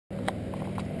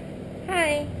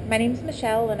My name's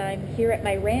Michelle, and I'm here at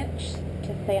my ranch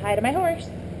to say hi to my horse.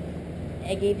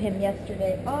 I gave him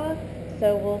yesterday off,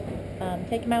 so we'll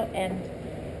take him out and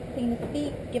clean his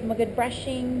feet, give him a good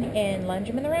brushing, and lunge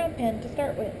him in the round pen to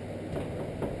start with.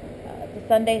 It's a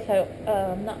Sunday, so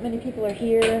not many people are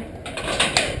here,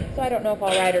 so I don't know if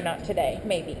I'll ride or not today.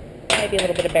 Maybe a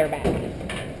little bit of bareback.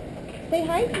 Say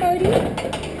hi, Smarty.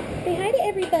 Say hi to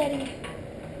everybody.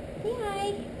 Say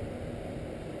hi.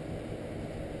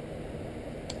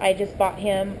 I just bought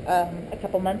him a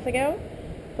couple months ago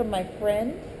from my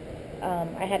friend.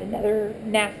 I had another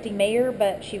nasty mare,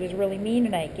 but she was really mean,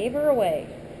 and I gave her away.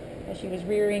 She was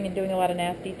rearing and doing a lot of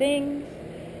nasty things.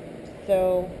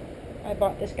 So I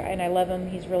bought this guy, and I love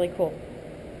him. He's really cool.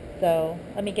 So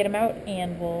let me get him out,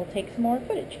 and we'll take some more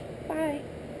footage. Bye.